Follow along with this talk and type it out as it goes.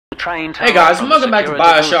train Hey guys, and welcome back to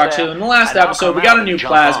Bioshock 2. In the last episode, we got a new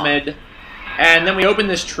plasmid, and then we opened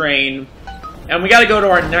this train, and we gotta go to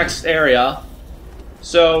our next area.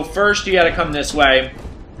 So first you gotta come this way,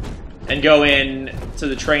 and go in to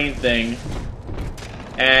the train thing,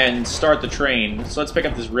 and start the train. So let's pick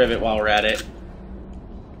up this rivet while we're at it.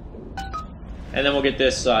 And then we'll get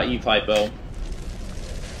this E-Hypo.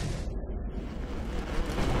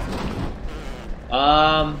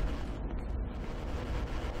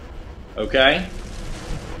 Okay.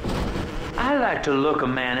 I like to look a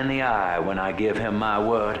man in the eye when I give him my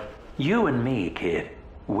word. You and me, kid,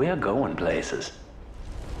 we're going places.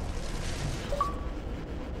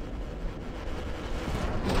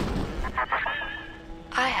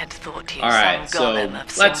 I had thought you Alright, some so golem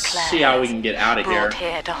of let's Sinclair's, see how we can get out of here. brought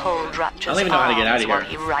here to hold Rapture's I don't even know how to get out of arms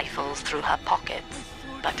here. while he rifles through her pockets.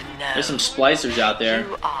 But no, There's some splicers out there.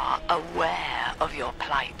 you are aware of your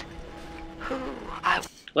plight. Who, I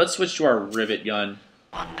Let's switch to our rivet gun.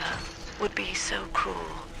 wonder, would be so cruel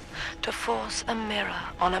to force a mirror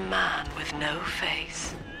on a man with no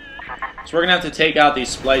face? So we're gonna have to take out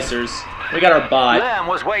these splicers. We got our bot. Lamb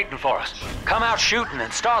was waiting for us. Come out shooting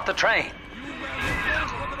and start the train.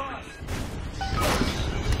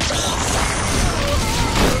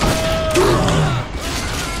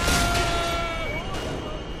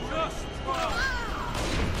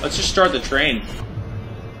 Let's just start the train.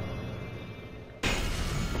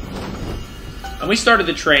 And we started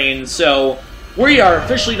the train, so we are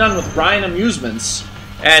officially done with Ryan Amusements.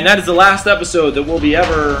 And that is the last episode that we'll be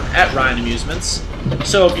ever at Ryan Amusements.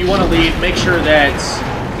 So if you want to leave, make sure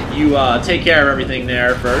that you take care of everything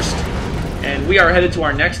there first. And we are headed to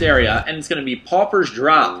our next area, and it's going to be Pauper's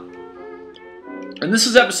Drop. And this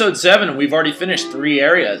is episode 7, and we've already finished 3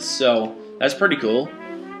 areas, so that's pretty cool.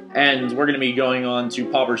 And we're going to be going on to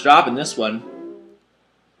Pauper's Drop in this one.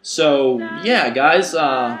 So, yeah, guys,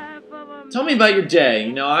 tell me about your day.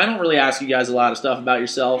 You know, I don't really ask you guys a lot of stuff about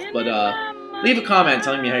yourself, but leave a comment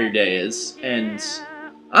telling me how your day is. And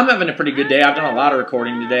I'm having a pretty good day. I've done a lot of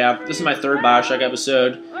recording today. This is my 3rd Bioshock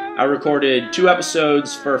episode. I recorded 2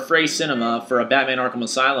 episodes for Frey Cinema for a Batman Arkham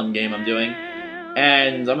Asylum game I'm doing.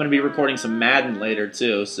 And I'm going to be recording some Madden later,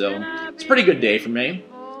 too. So, it's a pretty good day for me.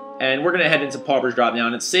 And we're going to head into Pauper's Drop now,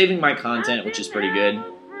 and it's saving my content, which is pretty good.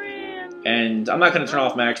 And I'm not going to turn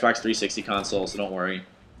off my Xbox 360 console, so don't worry.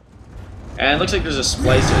 And it looks like there's a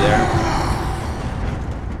splicer there.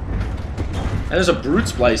 And there's a brute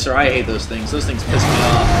splicer. I hate those things. Those things piss me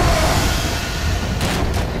off.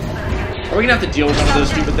 Are we going to have to deal with one of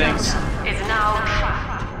those stupid things? Is now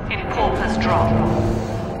trapped in Pauper's Drop.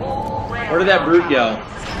 Where did that brute go?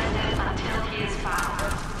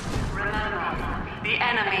 The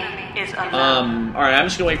enemy is alone. Alright, I'm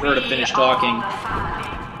just gonna wait for her to finish talking.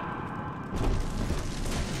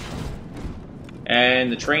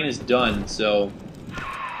 And the train is done, so...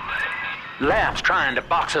 Lamb's trying to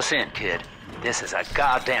box us in, kid. This is a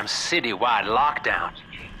goddamn citywide lockdown.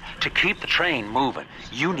 To keep the train moving,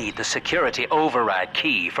 you need the security override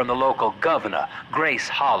key from the local governor, Grace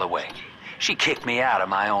Holloway. She kicked me out of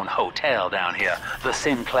my own hotel down here, the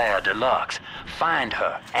Sinclair Deluxe. Find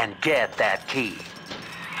her and get that key.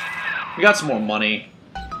 We got some more money.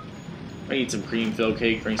 I eat some cream filled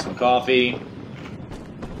cake, drink some coffee.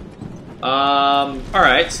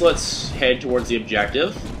 Alright, so let's head towards the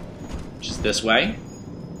objective, which is this way.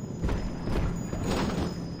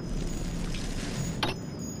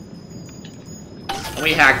 And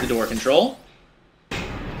we hack the door control. And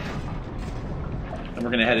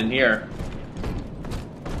we're gonna head in here.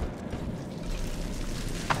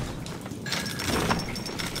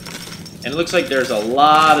 And it looks like there's a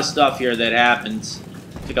lot of stuff here that happens.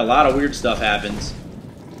 I think a lot of weird stuff happens.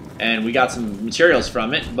 And we got some materials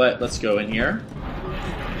from it, but let's go in here.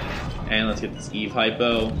 And let's get this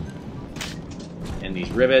E-Hypo. And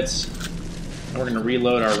these rivets. And we're going to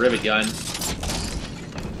reload our rivet gun.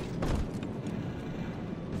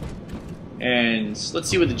 And let's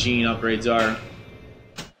see what the gene upgrades are.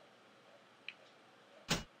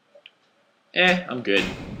 I'm good.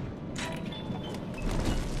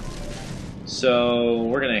 So,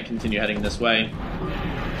 we're going to continue heading this way.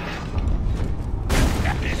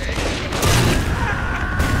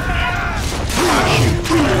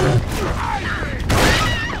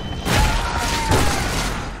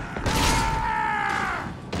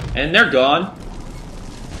 And they're gone.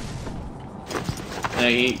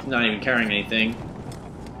 He's not even carrying anything.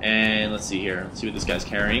 And let's see here. Let's see what this guy's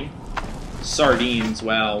carrying. Sardines.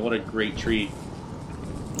 Wow, what a great treat.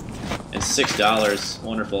 And $6.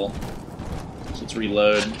 Wonderful. Let's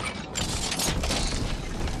reload.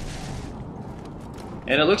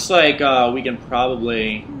 And it looks like we can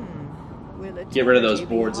probably get rid of those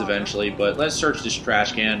boards eventually, but let's search this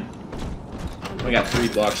trash can. We got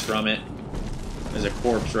 $3 from it. There's a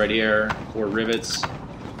corpse right here, 4 rivets,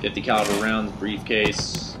 50 caliber rounds,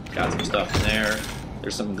 briefcase, got some stuff in there.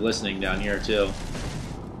 There's some glistening down here too.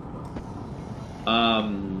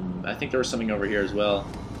 I think there was something over here as well.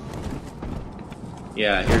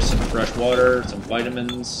 Yeah, here's some fresh water, some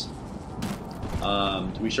vitamins.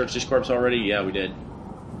 Did we search this corpse already? Yeah, we did.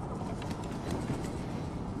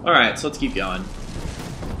 Alright, so let's keep going.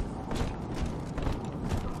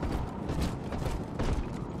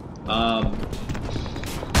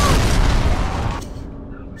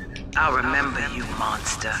 I remember you,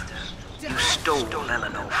 monster. You stole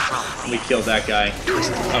Eleanor from me. We killed that guy.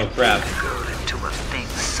 Oh, crap. The girl into a thing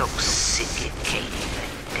so sick it can't even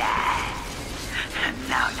die. And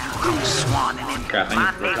now you come swanning into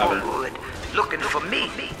my neighborhood looking for me.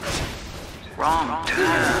 Wrong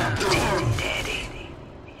turn, Teddy Daddy.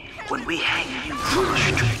 When we hang you from a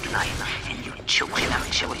street light and you choking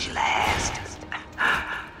out your last.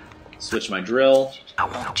 Switch my drill. I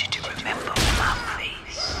want you to remember my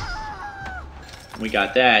face. We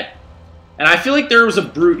got that. And I feel like there was a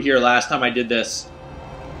brute here last time I did this.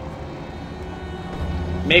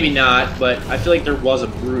 Maybe not, but I feel like there was a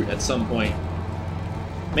brute at some point.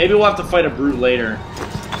 Maybe we'll have to fight a brute later.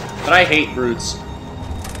 But I hate brutes.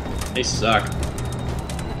 They suck.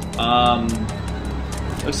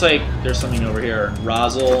 Looks like there's something over here.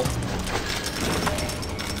 Rozzle.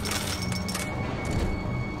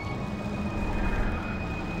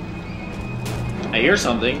 I hear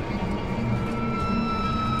something.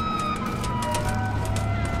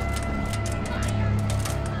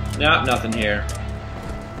 Nope, nothing here.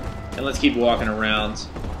 And let's keep walking around.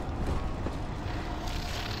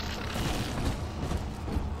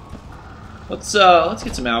 Let's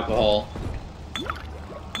get some alcohol.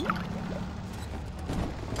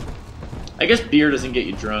 I guess beer doesn't get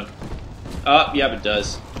you drunk. Oh, yeah, it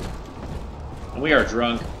does. And we are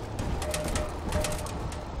drunk.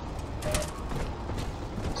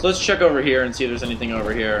 So let's check over here and see if there's anything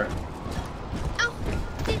over here.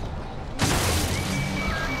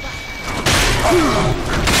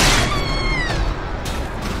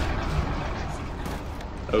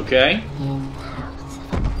 Okay.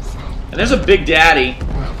 And there's a Big Daddy.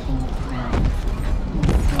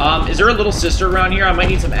 Is there a little sister around here? I might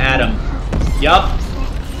need some Adam. Yup.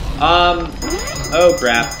 Oh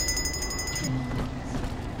crap.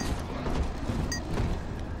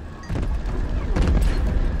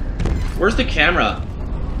 Where's the camera?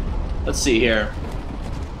 Let's see here.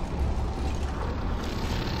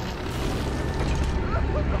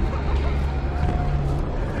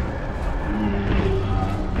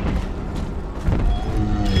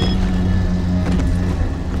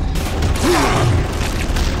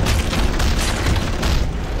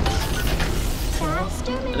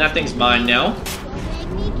 That thing's mine now. Make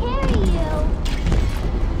me carry you.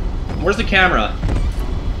 Where's the camera?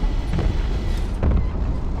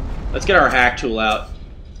 Let's get our hack tool out.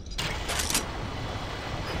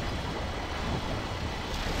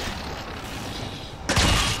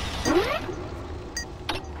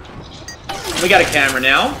 We got a camera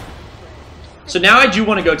now. So now I do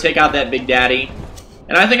want to go take out that Big Daddy.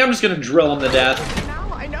 And I think I'm just going to drill him to death. Now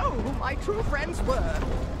I know who my true friends were.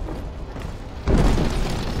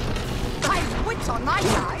 I've wits on my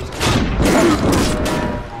side.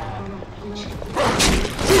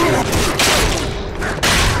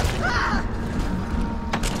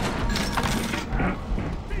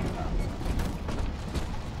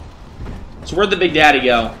 So where'd the Big Daddy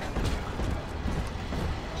go?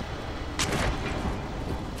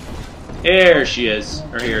 There she is.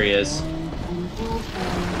 Or here he is.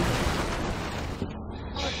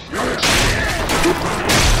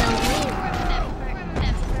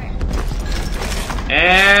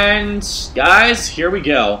 And guys, here we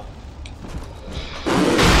go.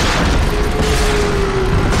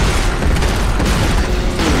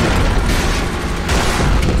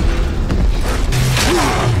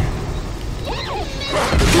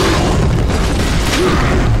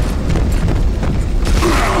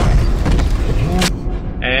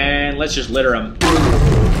 And let's just litter him.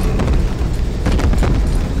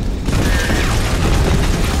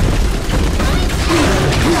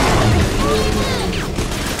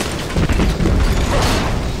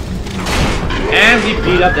 And we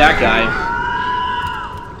beat up that guy.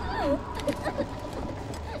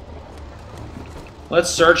 Let's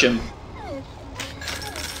search him.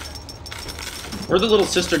 Where'd the little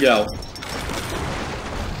sister go?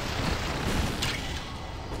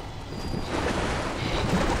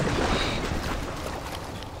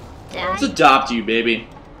 Let's adopt you, baby.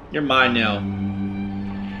 You're mine now.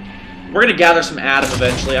 We're gonna gather some Adam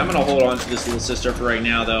eventually. I'm gonna hold on to this little sister for right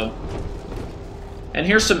now, though. And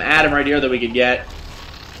here's some Adam right here that we could get.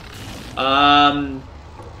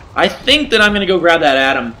 I think that I'm gonna go grab that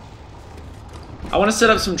Adam. I want to set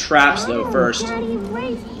up some traps, though, first. Here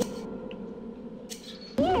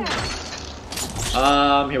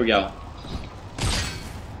we go.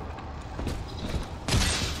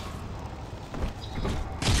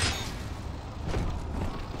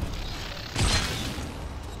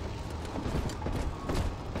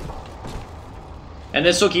 And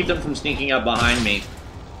this will keep them from sneaking up behind me.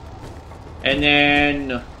 And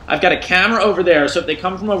then I've got a camera over there, so if they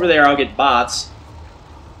come from over there, I'll get bots.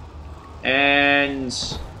 And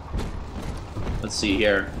let's see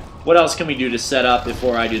here. What else can we do to set up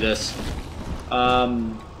before I do this?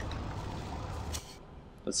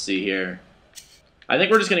 Let's see here. I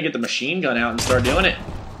think we're just going to get the machine gun out and start doing it.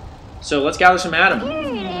 So let's gather some Adam. Here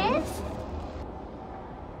it is.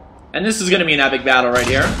 And this is going to be an epic battle right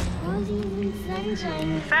here.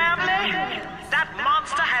 Family, that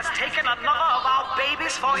monster has taken another of our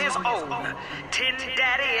babies for his own. Tin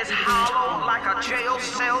Daddy is hollow like a jail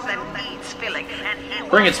cell that needs filling, and he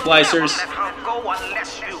Bring it, will splicers. never let her go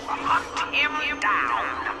unless you hunt him down.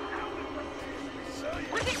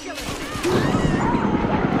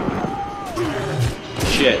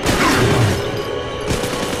 Shit.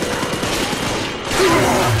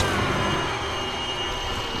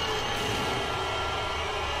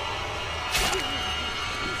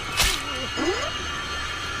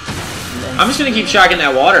 I'm just gonna keep shocking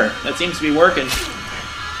that water. That seems to be working.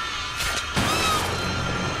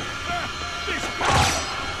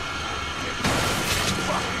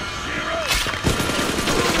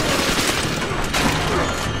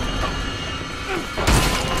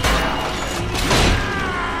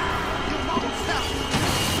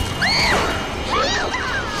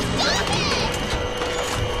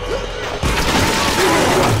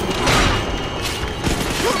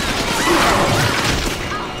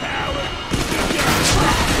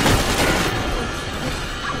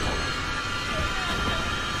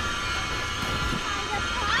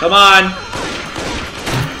 Come on!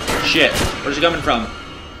 Shit, where's it coming from?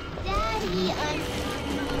 Daddy,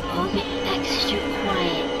 I'll be extra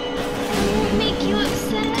quiet. I won't make you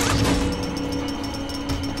upset.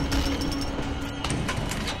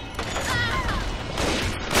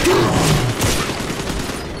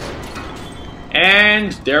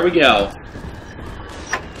 And there we go.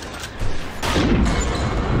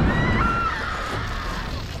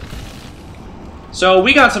 So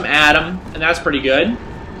we got some Adam, and that's pretty good.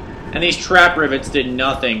 And these trap rivets did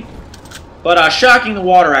nothing. But shocking the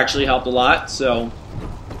water actually helped a lot, so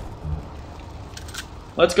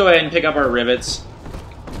let's go ahead and pick up our rivets.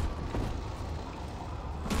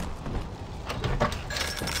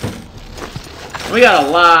 We got a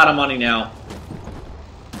lot of money now.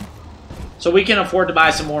 So we can afford to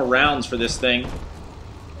buy some more rounds for this thing.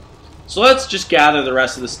 So let's just gather the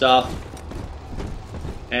rest of the stuff.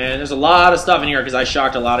 And there's a lot of stuff in here because I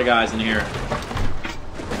shocked a lot of guys in here.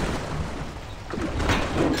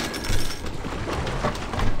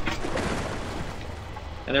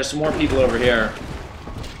 And there's some more people over here.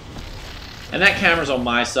 And that camera's on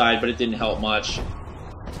my side, but it didn't help much.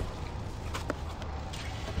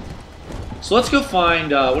 So let's go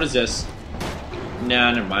find, what is this?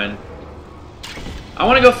 Nah, never mind. I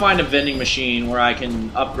want to go find a vending machine where I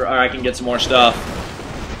can upgrade, or I can get some more stuff.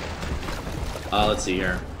 Let's see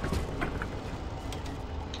here.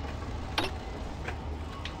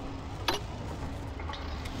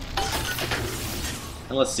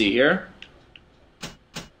 And let's see here.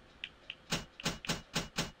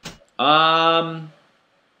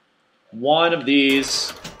 One of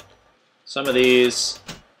these, some of these,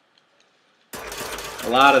 a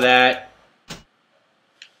lot of that.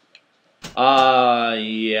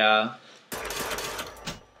 Yeah.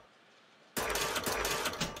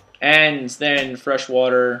 And then fresh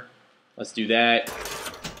water. Let's do that.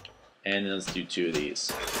 And then let's do 2 of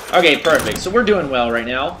these. Okay, perfect. So we're doing well right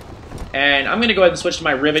now. And I'm going to go ahead and switch to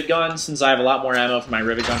my rivet gun since I have a lot more ammo for my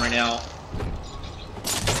rivet gun right now.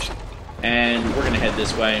 And we're going to head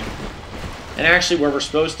this way. And actually where we're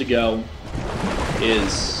supposed to go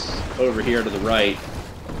is over here to the right.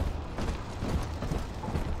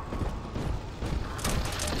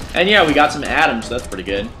 And yeah, we got some atoms, so that's pretty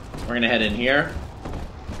good. We're going to head in here.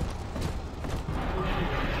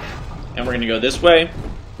 And we're going to go this way.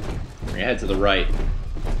 We're going to head to the right.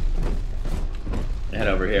 And head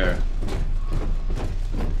over here.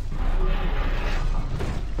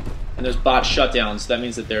 And there's bot shutdowns, so that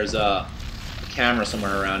means that there's a camera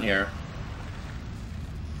somewhere around here.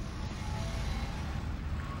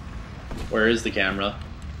 Where is the camera?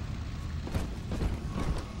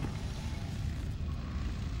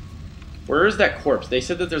 Where is that corpse? They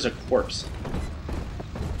said that there's a corpse.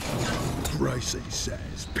 Gracie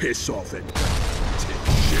says, piss off and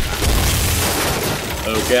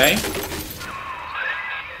Okay.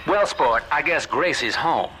 Well, sport, I guess Gracie's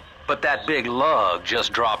home. But that big lug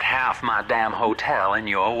just dropped half my damn hotel in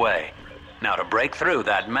your way. Now, to break through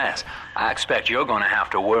that mess, I expect you're gonna have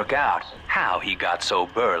to work out how he got so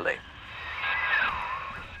burly.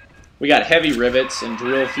 We got heavy rivets and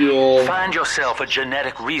drill fuel. Find yourself a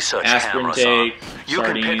genetic research Aspirin camera, son. tape, You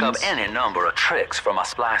can pick up sardines. any number of tricks from a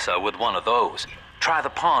splicer with one of those. Try the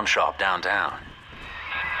pawn shop downtown.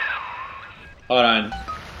 Hold on.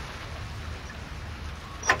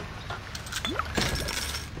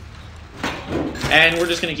 And we're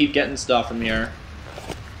just gonna keep getting stuff from here.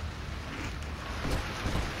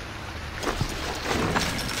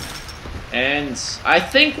 And I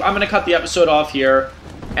think I'm gonna cut the episode off here.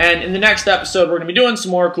 And in the next episode, we're gonna be doing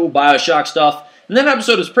some more cool Bioshock stuff. And that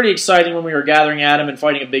episode was pretty exciting when we were gathering Adam and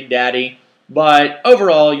fighting a Big Daddy. But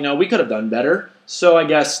overall, you know, we could have done better. So I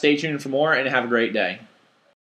guess stay tuned for more and have a great day.